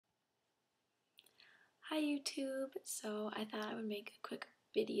Hi YouTube! So I thought I would make a quick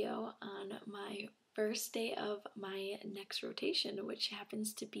video on my first day of my next rotation, which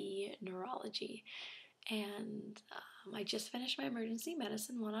happens to be neurology. And I just finished my emergency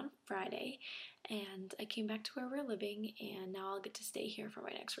medicine one on Friday, and I came back to where we're living, and now I'll get to stay here for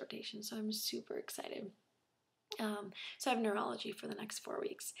my next rotation. So I'm super excited. So I have neurology for the next 4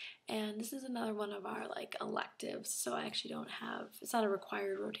 weeks, and this is another one of our like electives. So I actually don't have, it's not a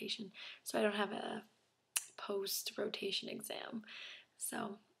required rotation, so I don't have a post rotation exam.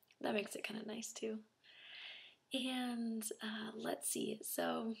 So that makes it kind of nice too. And let's see.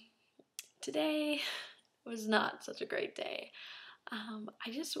 So today was not such a great day. I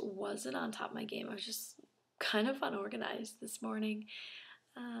just wasn't on top of my game. I was just kind of unorganized this morning.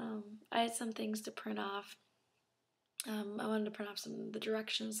 I had some things to print off. I wanted to print off some of the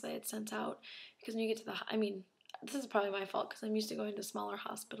directions they had sent out because when you get to this is probably my fault because I'm used to going to smaller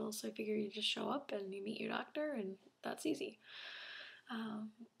hospitals, so I figure you just show up and you meet your doctor and that's easy.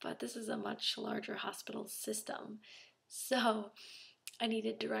 But this is a much larger hospital system, so I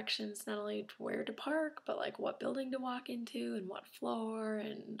needed directions not only to where to park, but like what building to walk into and what floor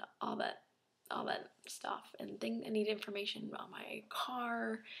and all that stuff. And I need information on my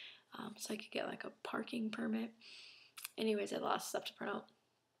car, so I could get like a parking permit. Anyways, I lost stuff to print out.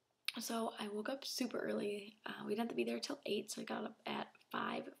 So I woke up super early. We didn't have to be there till 8, so I got up at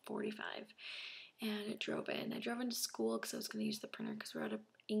 5:45 and drove in. I drove into school because I was going to use the printer because we're out of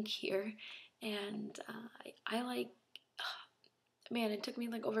ink here. And man, it took me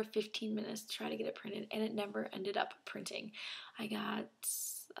like over 15 minutes to try to get it printed, and it never ended up printing. I got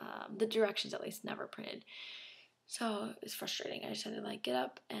the directions at least never printed. So it was frustrating. I just had to like get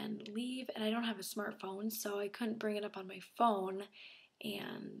up and leave, and I don't have a smartphone, so I couldn't bring it up on my phone.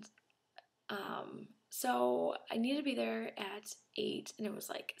 And so I needed to be there at 8, and it was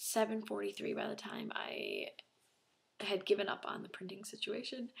like 7:43 by the time I had given up on the printing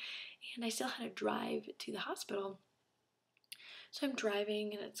situation, and I still had to drive to the hospital. So I'm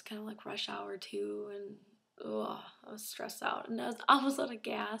driving, and it's kind of like rush hour too, and I was stressed out, and I was almost out of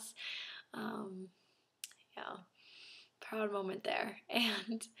gas. Yeah, proud moment there.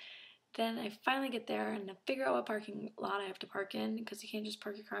 And then I finally get there and I figure out what parking lot I have to park in because you can't just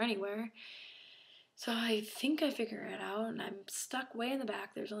park your car anywhere. So I think I figure it out, and I'm stuck way in the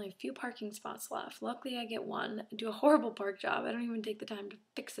back. There's only a few parking spots left. Luckily, I get one. I do a horrible park job. I don't even take the time to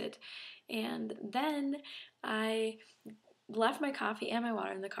fix it. And then I left my coffee and my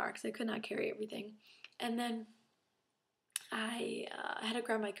water in the car because I could not carry everything. And then I had to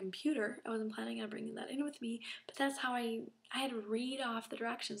grab my computer. I wasn't planning on bringing that in with me, but that's how I had to read off the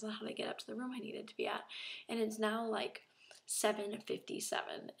directions on how to get up to the room I needed to be at. And it's now like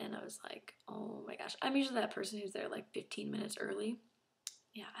 7:57, and I was like, oh my gosh. I'm usually that person who's there like 15 minutes early.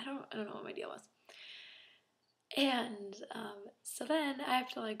 Yeah, I don't know what my deal was. And so then I have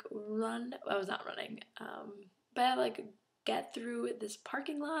to like run. I was not running, but I like get through this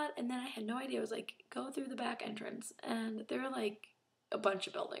parking lot, and then I had no idea. It was like go through the back entrance, and there were like a bunch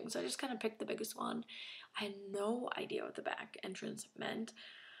of buildings. So I just kind of picked the biggest one. I had no idea what the back entrance meant.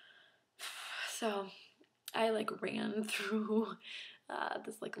 So I like ran through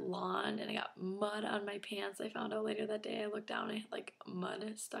this like lawn, and I got mud on my pants. I found out later that day. I looked down and I had like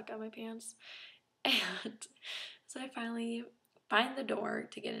mud stuck on my pants. And so I finally find the door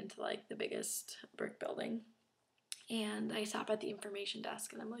to get into like the biggest brick building. And I stop at the information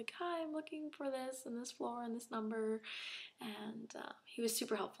desk and I'm like, hi, I'm looking for this and this floor and this number. And he was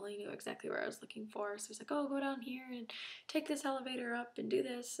super helpful. He knew exactly where I was looking for. So he's like, oh, go down here and take this elevator up and do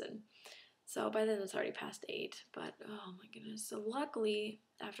this. And so by then it's already past 8. But oh my goodness. So luckily,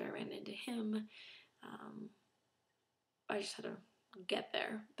 after I ran into him, I just had to get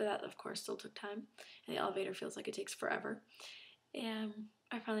there. But that, of course, still took time. And the elevator feels like it takes forever. And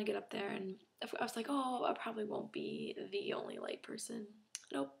I finally get up there, and I was like, oh, I probably won't be the only late person.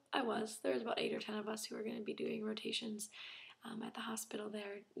 Nope, I was. There was about 8 or 10 of us who were going to be doing rotations at the hospital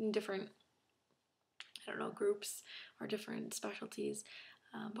there in different, I don't know, groups or different specialties.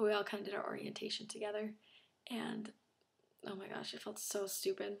 But we all kind of did our orientation together. And oh my gosh, it felt so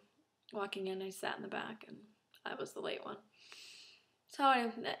stupid. Walking in, I sat in the back, and I was the late one.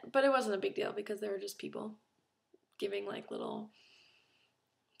 So, but it wasn't a big deal because there were just people giving like little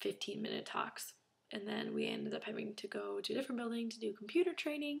 15-minute talks. And then we ended up having to go to a different building to do computer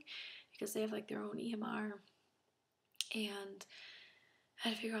training because they have like their own EMR. And I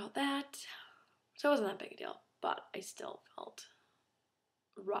had to figure out that. So it wasn't that big a deal, but I still felt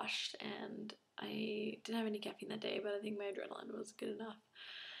rushed, and I didn't have any caffeine that day, but I think my adrenaline was good enough.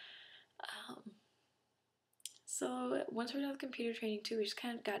 So once we're done with computer training too, we just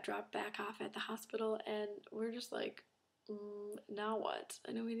kind of got dropped back off at the hospital, and we're just like, now what?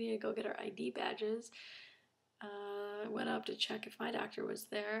 I know we need to go get our ID badges. I went up to check if my doctor was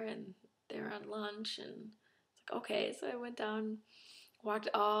there, and they were on lunch, and it's like, okay. So I went down, walked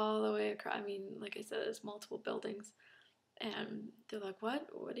all the way across. I mean, like I said, there's multiple buildings. And they're like, what?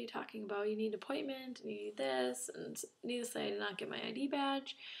 What are you talking about? You need an appointment, and you need this. And needless to say, I did not get my ID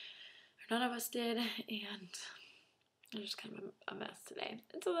badge. Or none of us did. And it was just kind of a mess today.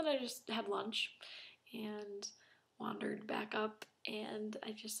 And so then I just had lunch and wandered back up. And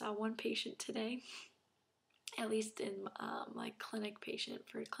I just saw one patient today, at least in my clinic patient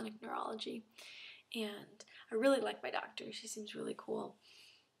for clinic neurology. And I really like my doctor. She seems really cool.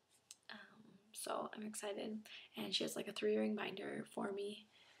 So I'm excited, and she has like a 3-ring binder for me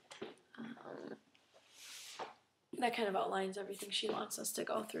that kind of outlines everything she wants us to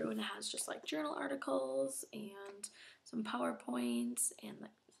go through, and it has just like journal articles and some PowerPoints and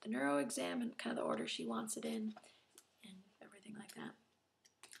the neuro exam and kind of the order she wants it in and everything like that.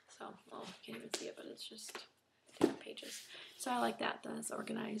 So, well, you can't even see it, but it's just different pages. So I like that it's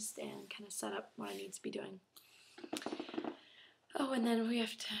organized and kind of set up what I need to be doing. Oh, and then we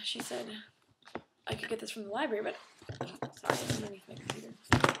have to, she said, I could get this from the library, but sorry, it's underneath my computer.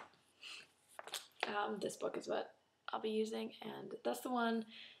 This book is what I'll be using, and that's the one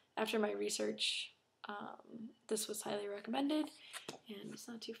after my research. This was highly recommended, and it's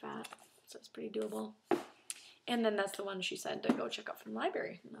not too fat, so it's pretty doable. And then that's the one she said to go check out from the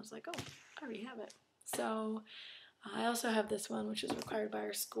library, and I was like, oh, I already have it. So I also have this one, which is required by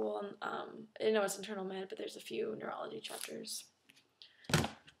our school. I know it's internal med, but there's a few neurology chapters.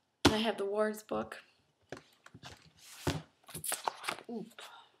 I have the wards book. Oop.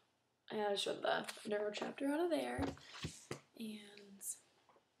 I showed the neuro chapter out of there. And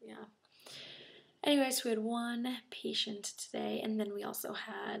yeah. Anyways, we had one patient today, and then we also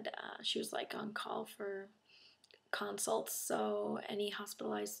had, she was like on call for consults. So any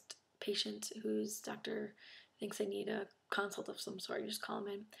hospitalized patient whose doctor thinks they need a consult of some sort, you just call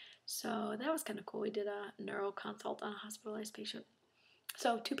them in. So that was kind of cool. We did a neuro consult on a hospitalized patient.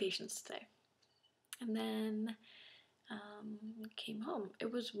 So 2 patients today. And then came home.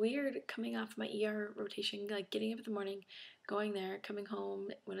 It was weird coming off my ER rotation, like getting up in the morning, going there, coming home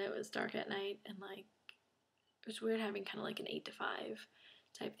when it was dark at night, and like it was weird having kind of like an 8 to 5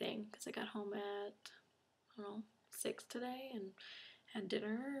 type thing, because I got home at, I don't know, 6 today and had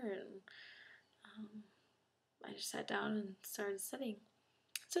dinner, and I just sat down and started studying.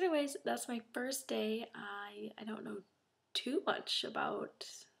 So anyways, that's my first day. I don't know too much about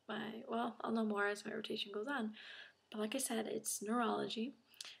well, I'll know more as my rotation goes on. But like I said, it's neurology.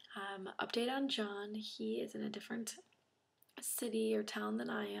 Update on John. He is in a different city or town than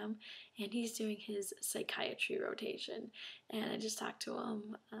I am, and he's doing his psychiatry rotation. And I just talked to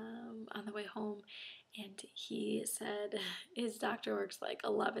him on the way home, and he said his doctor works like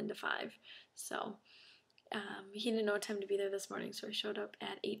 11 to 5. So he didn't know what time to be there this morning, so he showed up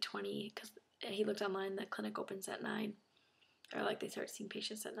at 8:20 because he looked online. The clinic opens at 9, or like they start seeing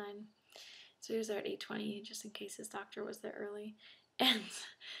patients at 9. So he was there at 8:20 just in case his doctor was there early. And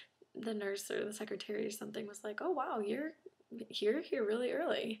the nurse or the secretary or something was like, oh, wow, you're here really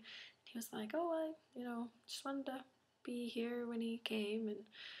early. He was like, oh, I, just wanted to be here when he came. And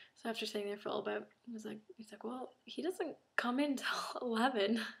so after sitting there for a little bit, he's like, well, he doesn't come in till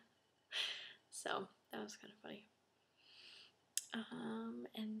 11. So that was kind of funny.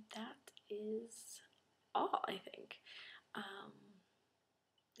 And that is all, I think.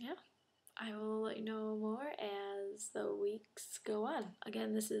 Yeah. I will let you know more as the weeks go on.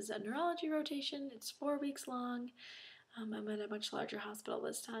 Again, this is a neurology rotation. It's 4 weeks long. I'm at a much larger hospital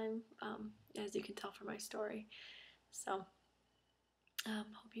this time, as you can tell from my story. So,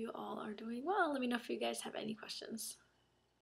 hope you all are doing well. Let me know if you guys have any questions.